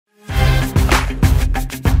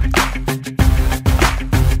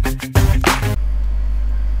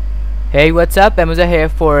Hey, what's up? Emuza here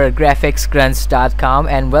for graphicsgrunts.com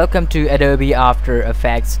and welcome to Adobe After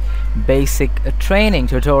Effects basic training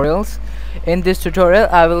tutorials. In this tutorial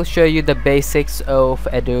I will show you the basics of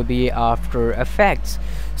Adobe After Effects.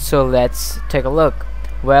 So let's take a look.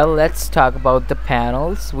 Well, let's talk about the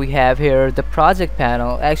panels. We have here the project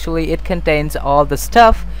panel. Actually, it contains all the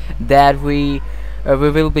stuff that we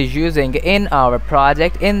will be using in our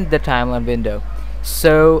project in the timeline window.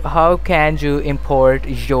 So how can you import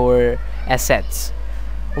your assets?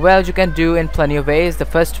 Well, you can do in plenty of ways. The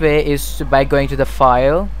first way is by going to the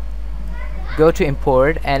file, go to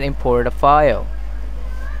import and import a file.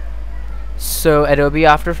 So Adobe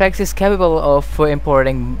After Effects is capable of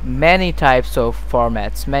importing many types of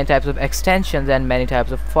formats, many types of extensions and many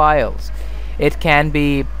types of files. It can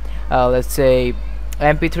be let's say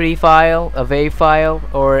MP3 file, a WAV file,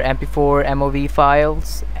 or MP4 MOV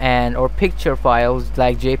files, and or picture files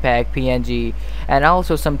like JPEG, PNG, and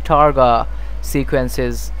also some Targa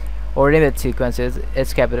sequences or image sequences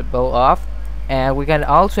it's capable of. And we can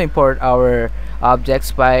also import our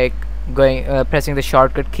objects by pressing the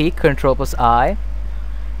shortcut key Ctrl+I.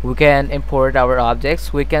 We can import our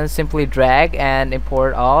objects. We can simply drag and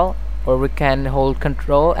import all, or we can hold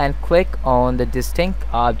Ctrl and click on the distinct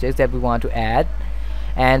objects that we want to add,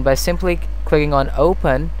 and by simply clicking on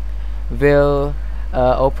open will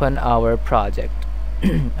open our project.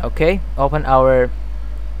 Okay, open our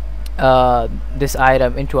this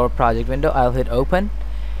item into our project window. I'll hit open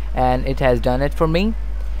and it has done it for me.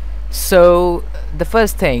 So the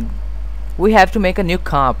first thing, we have to make a new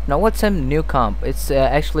comp. Now what's a new comp? It's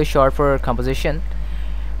actually short for composition.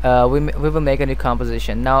 We will make a new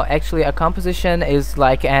composition. Now actually a composition is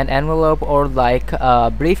like an envelope or like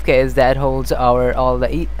a briefcase that holds all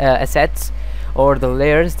the assets or the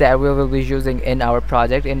layers that we will be using in our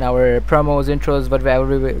project, in our promos, intros,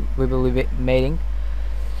 whatever we will be making.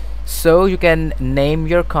 So you can name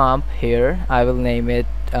your comp here. I will name it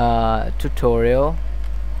tutorial,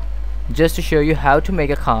 just to show you how to make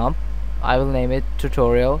a comp. I will name it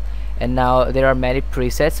tutorial. And now there are many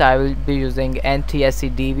presets. I will be using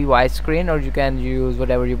NTSC-DV widescreen, or you can use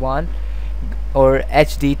whatever you want, or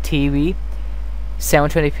HDTV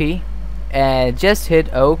 720p, and just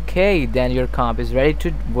hit OK. Then your comp is ready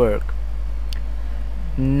to work.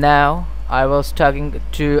 Now I was talking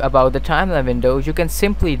about the timeline window. You can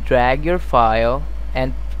simply drag your file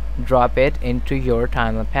and drop it into your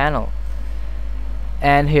timeline panel,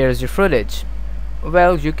 and here's your footage.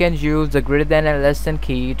 Well, you can use the greater than and less than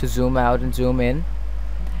key to zoom out and zoom in.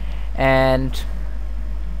 And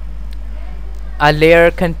a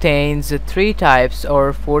layer contains 3 types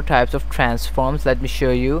or 4 types of transforms. Let me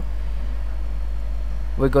show you.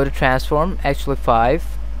 We go to transform, actually 5.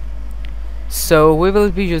 So we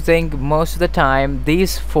will be using most of the time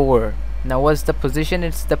these 4. Now what's the position?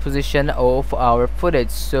 It's the position of our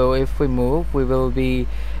footage. So if we move, we will be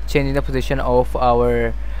changing the position of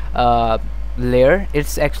our layer.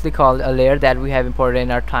 It's actually called a layer that we have imported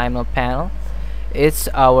in our timeline panel. It's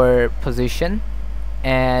our position,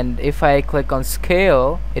 and if I click on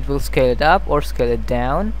scale, it will scale it up or scale it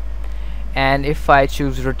down. And if I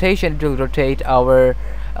choose rotation, it will rotate our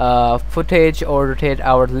footage or rotate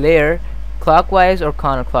our layer clockwise or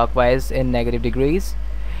counterclockwise in negative degrees.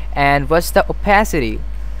 And what's the opacity?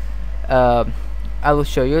 I will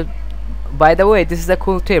show you. By the way, this is a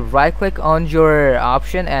cool tip. Right click on your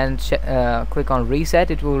option and click on reset.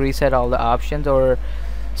 It will reset all the options, or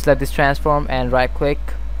select this transform and right click,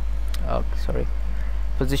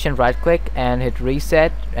 position, right click and hit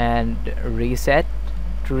reset and reset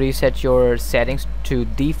to reset your settings to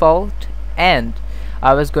default. And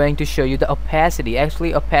I was going to show you the opacity.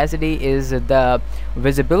 Actually, opacity is the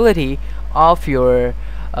visibility of your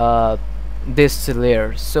this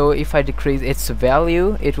layer. So if I decrease its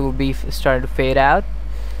value, it will be starting to fade out.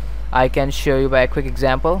 I can show you by a quick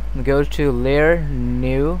example. Go to layer,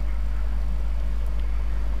 new,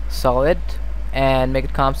 solid, and make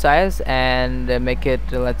it comp size and make it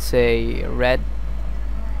let's say red.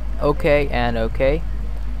 OK and OK,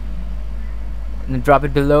 and drop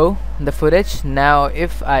it below the footage. Now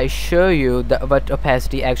if I show you what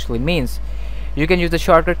opacity actually means, you can use the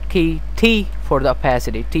shortcut key T for the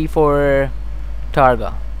opacity, T for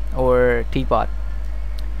Targa or teapot.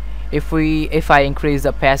 If I increase the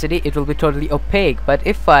opacity, it will be totally opaque, but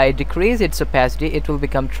if I decrease its opacity, it will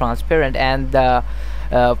become transparent, and the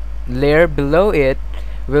layer below it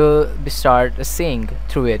will start seeing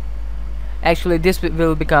through it. Actually, this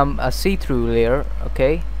will become a see-through layer.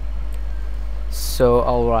 Okay, so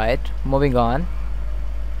alright, moving on.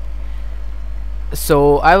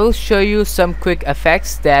 So I will show you some quick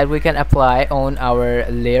effects that we can apply on our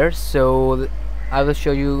layer. So I will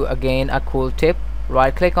show you again a cool tip.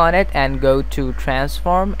 Right click on it and go to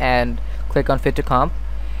transform and click on fit to comp.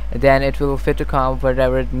 Then it will fit to comp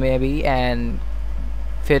whatever it may be and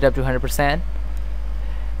fit up to 100%.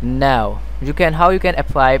 Now how you can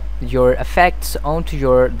apply your effects onto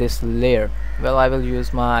your this layer. Well, I will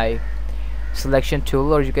use my selection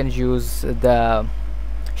tool, or you can use the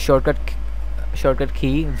shortcut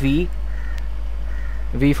key V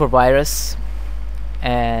for virus,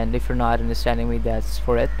 and if you're not understanding me, that's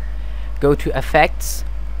for it. Go to effects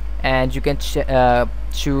and you can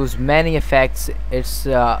choose many effects. It's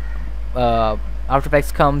After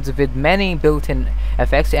Effects comes with many built-in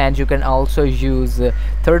effects, and you can also use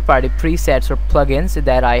third-party presets or plugins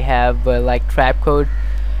that I have, like Trap Code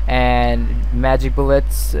and Magic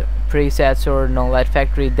Bullets presets, or No Light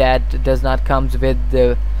Factory that does not comes with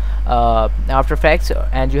the After Effects,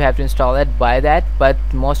 and you have to install it, buy that. But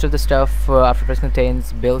most of the stuff After Effects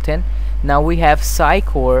contains built-in. Now we have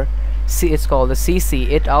Psycore. It's called the CC.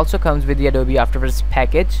 It also comes with the Adobe After Effects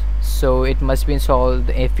package, so it must be installed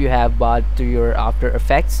if you have bought to your After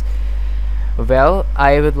Effects. Well,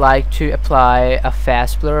 I would like to apply a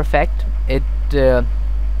fast blur effect. It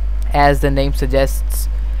as the name suggests,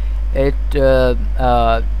 it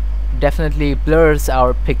definitely blurs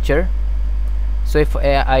our picture. So if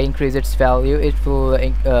I increase its value, it will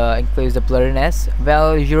increase the blurriness.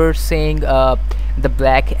 Well, you're seeing the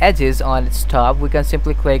black edges on its top. We can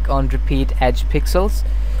simply click on repeat edge pixels,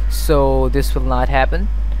 so this will not happen.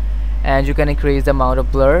 And you can increase the amount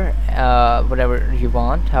of blur whatever you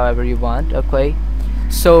want, however you want. Okay,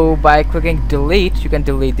 so by clicking delete, you can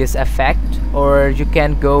delete this effect, or you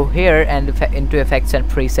can go here and into effects and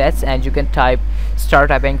presets, and you can start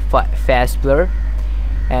typing fast blur,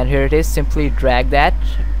 and here it is. Simply drag that,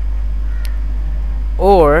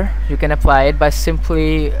 or you can apply it by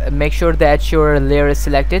simply make sure that your layer is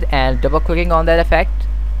selected and double clicking on that effect.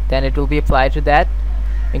 Then it will be applied to that.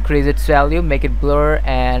 Increase its value, make it blur,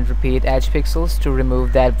 and repeat edge pixels to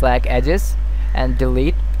remove that black edges, and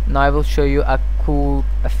delete. Now I will show you a cool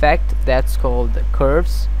effect that's called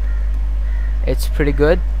curves. It's pretty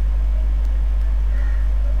good.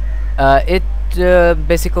 It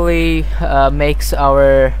basically makes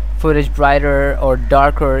our footage brighter or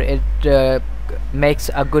darker. It makes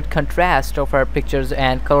a good contrast of our pictures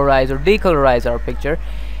and colorize or decolorize our picture.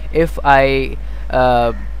 If I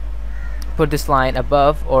put this line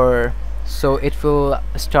above, or so, it will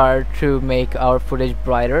start to make our footage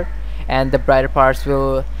brighter, and the brighter parts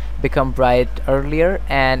will become bright earlier.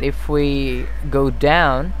 And if we go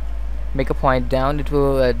down, make a point down, it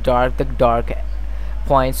will dark the dark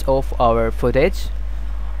points of our footage.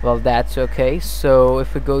 Well, that's okay. So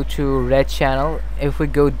if we go to red channel, if we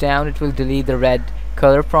go down, it will delete the red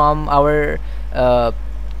color from our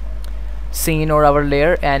scene or our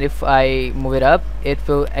layer, and if I move it up, it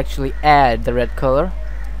will actually add the red color.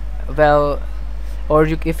 Well, or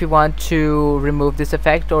if you want to remove this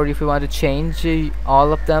effect, or if you want to change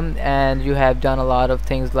all of them, and you have done a lot of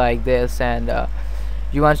things like this, and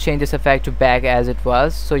you want to change this effect to back as it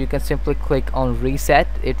was, so you can simply click on reset.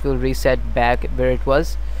 It will reset back where it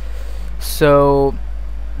was. So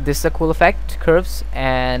this is a cool effect, curves,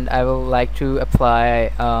 and I will like to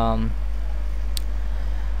apply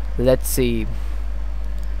let's see.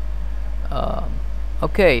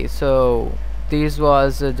 Okay, so this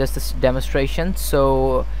was just a demonstration.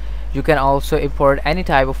 So you can also import any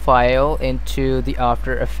type of file into the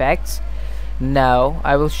After Effects. Now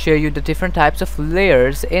I will show you the different types of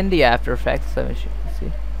layers in the After Effects. Let me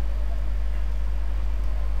see.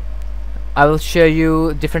 I will show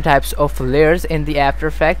you different types of layers in the After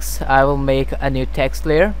Effects. I will make a new text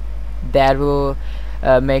layer that will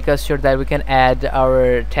make us sure that we can add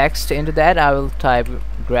our text into that. I will type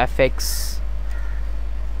graphics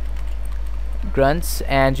grunts,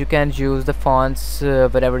 and you can use the fonts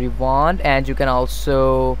whatever you want, and you can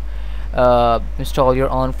also install your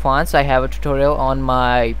own fonts. I have a tutorial on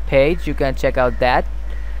my page, you can check out that.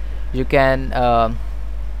 You can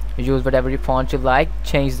use whatever font you like,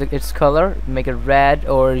 change its color, make it red,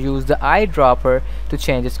 or use the eyedropper to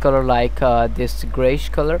change its color, like this grayish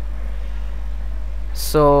color.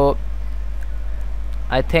 So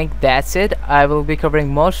I think that's it. I will be covering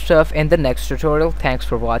more stuff in the next tutorial. Thanks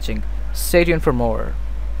for watching. Stay tuned for more.